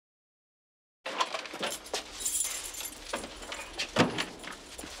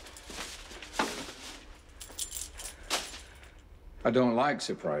I don't like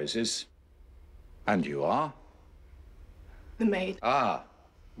surprises. And you are? The maid. Ah,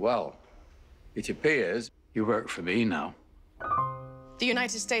 well, it appears you work for me now. The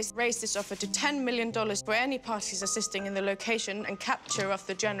United States raised this offer to $10 million for any parties assisting in the location and capture of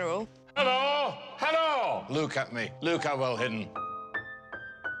the general. Hello! Hello! Look at me. Look how well hidden.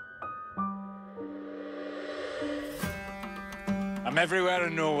 I'm everywhere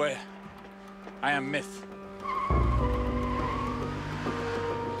and nowhere. I am myth.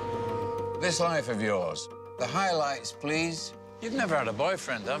 This life of yours, the highlights, please. You've never had a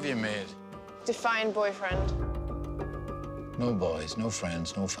boyfriend, have you, maid? Define boyfriend. No boys, no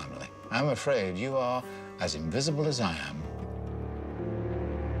friends, no family. I'm afraid you are as invisible as I am.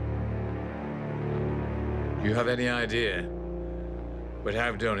 You have any idea what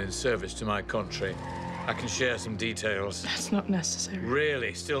I've done in service to my country? I can share some details. That's not necessary.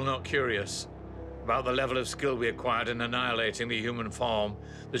 Really, still not curious about the level of skill we acquired in annihilating the human form,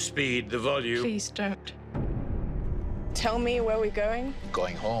 the speed, the volume. Please don't. Tell me where we're going.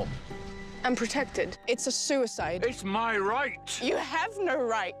 Going home. I'm protected. It's a suicide. It's my right. You have no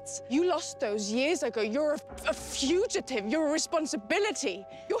rights. You lost those years ago. You're a fugitive. You're a responsibility.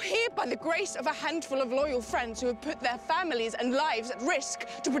 You're here by the grace of a handful of loyal friends who have put their families and lives at risk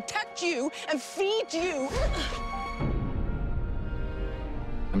to protect you and feed you.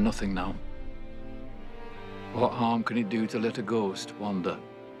 I'm nothing now. What harm can it do to let a ghost wander?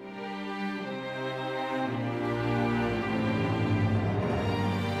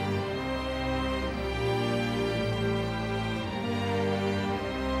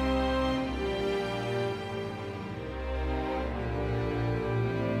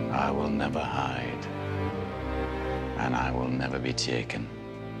 I will never hide, and I will never be taken.